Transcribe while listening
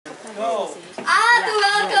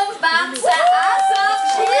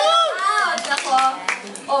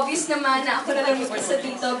ko na lang isa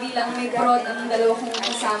dito bilang may broad ang dalawa kong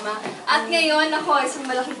kasama. At ngayon ako, isang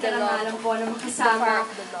malaking karangalan po na makasama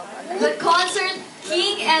the concert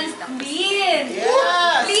king and queen.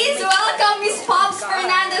 Yes! Please welcome Miss Pops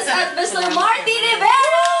Fernandez at Mr. Marty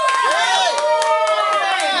Nievera!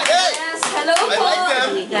 Yes, hello po!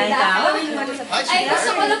 Ay,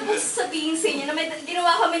 gusto ko lang po sabihin sa inyo na may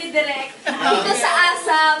ginawa kami ni Direk dito sa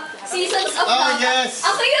ASAP, Seasons of Love. Yes!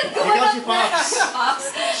 Ako yung gumanap si Pops. Pops.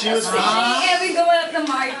 She was Every gumanap na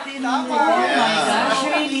Martin. Oh my gosh,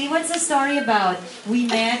 really? What's the story about? We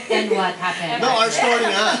met and what happened? No, our story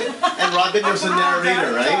nga. And Robin was the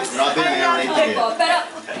narrator, right? Robin narrated it. Pero,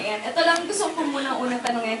 ayan, ito lang gusto ko muna unang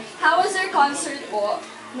tanongin. How was your concert po?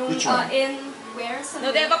 Nung, Which one? Where?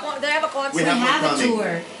 No, they have a concert. We We have have a coming.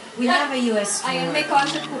 tour. We have a US tour. Ayun, may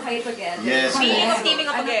concert po kayo together. Yes. Teaming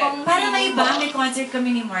up again. Para may iba, may concert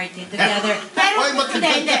kami ni Martin together. Pero, Oy,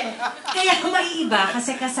 hindi. Kaya may iba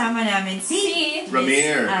kasi kasama namin si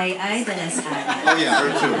Ramir. Ay, Dalasana. Oh yeah,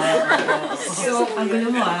 her too. So, ang gulo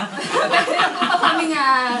mo Ito kami nga,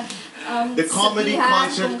 The comedy sabihan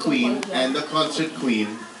concert kung queen tungkol and the concert queen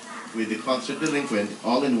with the concert delinquent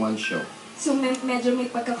all in one show. So, medyo may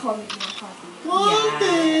pagka-comedy na copy.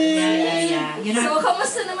 Yeah. You So, know,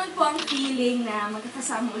 kamusta naman po ang feeling na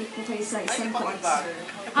magkakasama ulit po kayo sa isang concert?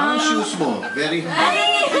 Ang shoes mo, very high.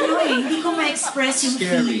 ay, hindi ko ma-express yung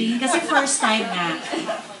Scary. feeling. Kasi first time nga.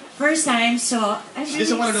 First time, so I'm She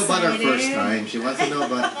doesn't want to know about our first time. She wants to know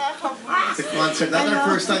about the concert. Not our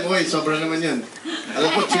first time. Uy, sobra naman yun. Alam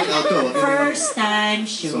ko, chill out to. First time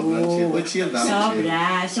show. Sobrang chill. Uy, chill lang.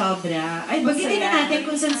 Sobra. Ay, bagitin na natin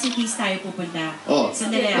kung saan cities tayo pupunta. Oh.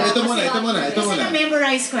 Sandali. Oh, ito muna. Kasi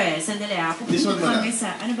na-memorize ko eh. Sandali This one muna. kami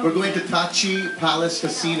sa, ano ba? We're going to Tachi Palace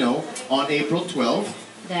Casino on April 12th.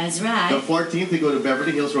 That's right. The 14th, we go to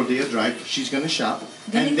Beverly Hills Rodeo Drive. She's gonna shop.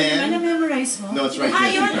 Galing And mo naman then... na-memorize mo. No, it's right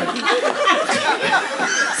Ayun. there.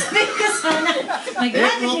 Sabi ko sana. My God,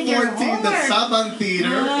 April we did your 14th, the homework. Saban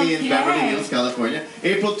Theater in Okay. Beverly Hills, California.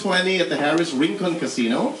 April 20 at the Harris Rincon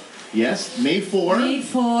Casino. Yes. May 4. May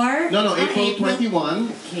 4. No, April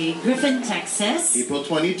 21. Okay, Griffin, Texas. April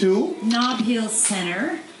 22 Nob Hill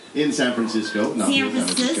Center. in San Francisco. Not San in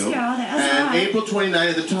Francisco, that's And right. April 29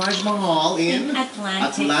 at the Taj Mahal in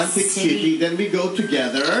Atlantic City. Then we go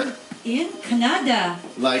together In Canada.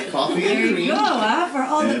 like coffee There and you cream. go, for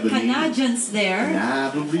all the Ebony. Canadians there.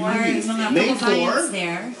 Lovely. Or mga May kababayans 4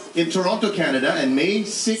 there. in Toronto, Canada, and May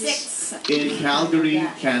 6 in Calgary,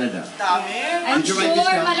 Canada. I'm Did you sure write this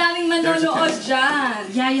down? maraming There's a manonood test. dyan.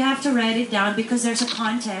 Yeah, you have to write it down because there's a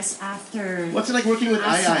contest after. What's it like working with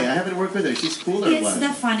Ai? I haven't worked with her. She's cool or It's what? the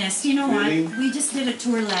funnest. You know Really? what? We just did a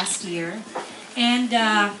tour last year. And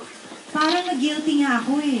parang na-guilty nga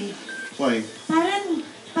ako eh. Why?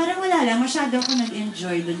 Parang wala lang. Masyado ako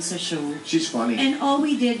nag-enjoy dun sa show. She's funny. And all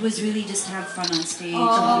we did was really just have fun on stage.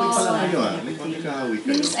 Kahawi pala Laugh kayo ah. and May everything. kahawi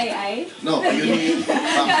kayo. Miss Ai. No, you need...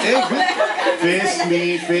 Fist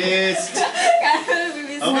me, fist.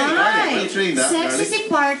 Okay, garlic. Well trained ah. Sexy Garlic. si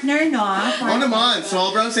partner, no? Oo naman,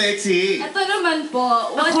 sobrang sexy. Ito naman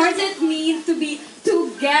po, what does it mean to be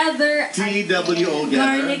together? TWO together.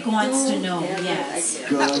 Garlic wants to know, yes.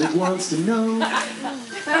 Garlic wants to know.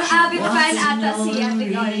 Parang avid fan ata si Ate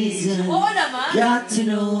Garlic. Oo naman. Got to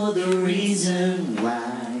know the reason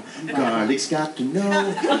why. Garlic's got to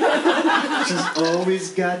know. She's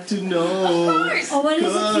always got to know. O wala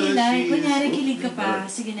sa kilay. Cause Kunyari, she's- kilig ka pa.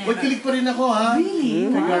 Sige na. Uy, kilig pa rin ako ha. Really?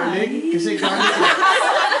 Kay Garlic. Why? Kasi Garlic...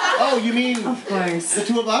 Oh, you mean Of course. the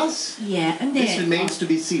two of us? Yeah, and This then, remains to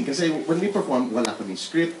be seen. Kasi when we perform, wala kaming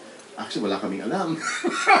script. Actually, wala kaming alam.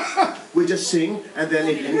 We just sing, and then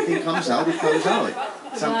if anything comes out, it comes out.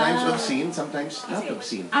 Sometimes obscene, sometimes not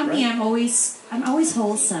obscene. me, Right? I'm always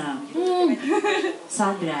wholesome.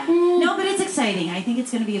 Sobra. No, but it's exciting. I think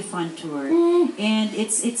it's going to be a fun tour. And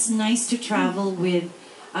it's nice to travel with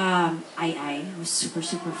Ai, who's super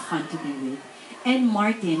fun to be with. And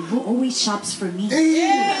Martin, who always shops for me. Every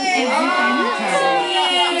time we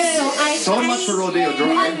travel. So much for Rodeo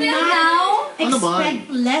Drive. Until now, Ano expect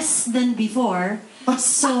less than before.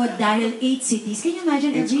 So, dahil 8 cities, can you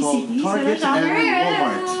imagine It's every called city? Target and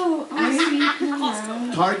Walmart. ang sweet naman.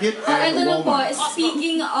 Target and Ito na po, Walmart.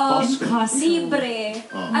 speaking of Costco. libre,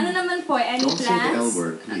 ano naman po, any Don't say the L plans?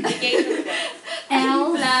 word, please.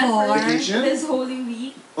 L Plans for for Vacation? this Holy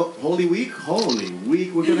Week? Oh, Holy Week? Holy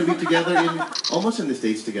Week. We're gonna be together almost in the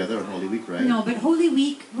States together on Holy Week, right? No, but Holy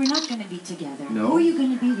Week, we're not gonna be together. No? Who are you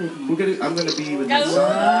gonna be with? I'm gonna be with my son.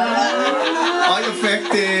 I'm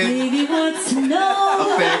affected. Baby wants to know.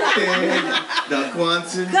 Affected. The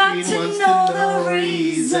Quantum Got Queen to wants know to know the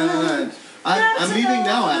reason. reason. I'm leaving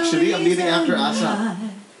now, actually. I'm leaving after ASAP.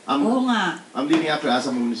 Oo nga. I'm leaving after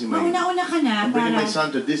Asa muna si May. Mauna-una ka na. I'm bringing my para-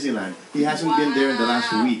 son to Disneyland. He hasn't been there in the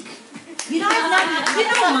last week. You know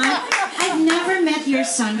what? I've never met your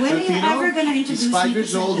son. When are you ever gonna introduce He's 5 me to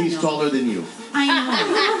years old. He's Santino? taller than you. I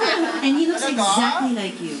know. And he looks exactly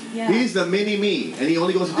like you. Yeah. He's the mini me, and he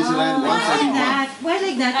only goes to Disneyland Why once every like month. that? Why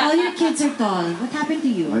like that? All your kids are tall. What happened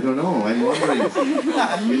to you? I don't know. I'm wondering.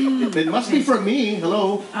 it must be for me.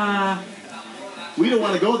 Hello. We don't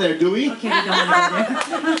want to go there, do we? Okay, we don't want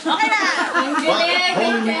to go there. Ang But galing!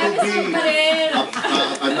 Holy Ang Week will be pa rin.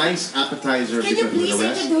 a nice appetizer Can you because with please the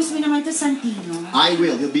rest. introduce me naman to Santino? I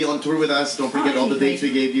will. He'll be on tour with us. Don't forget all the Okay, dates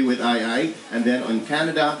we gave you with II. And then on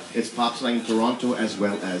Canada, it's Pop's Line in Toronto as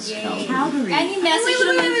well as Calgary. Calgary. Any message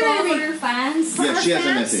naman po for your fans? Yes, she has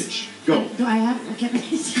a message. Go. Do I have? Okay,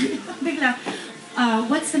 bigla.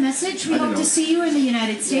 What's the message? We I don't hope to know. see you in the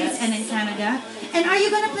United States and in Canada. And are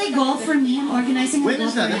you gonna play golf for me? I'm organizing a When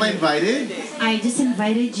golf is that? Am I invited? I just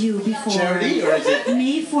invited you before. Charity or is it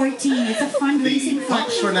May 14. It's a fundraising the fund.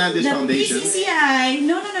 Pops Fernandez The Foundation? PCCI.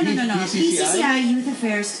 No. PCCI? PCCI Youth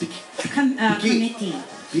Affairs Committee.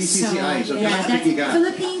 PCCI, so yeah, that's that's Pikiga.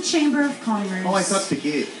 Philippine Chamber of Commerce. Oh, I thought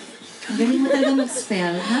Pikit. Ang galing mo talaga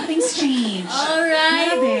mag-spell. Nothing's changed.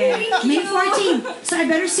 Alright. Grabe. Thank May you. 14. So I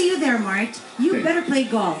better see you there, Mart. You Okay. better play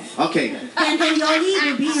golf. Okay. And then Yoli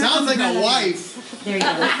will be your Sounds like a umbrella. wife. There you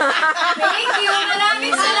go. Thank you!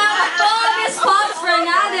 Maraming salamat po, Miss Pops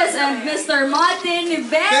Fernandez and Mr. Martin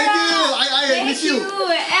Nievera. Thank you. I miss you.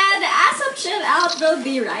 And as of chill out, we'll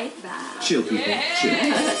be right back. Chill, people. Chill.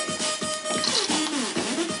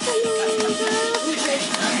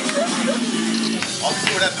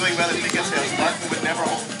 Obviously, we're not doing well in ticket sales. Martin would never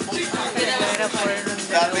hold.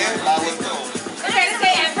 Dati, bawal to. Pero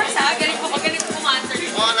kay Empress ha, galing mo answer.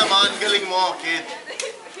 Oo naman, galing mo, kid.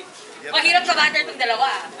 Mahirap sa answer itong dalawa.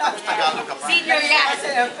 Tagalog ka pa. Senior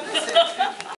yan.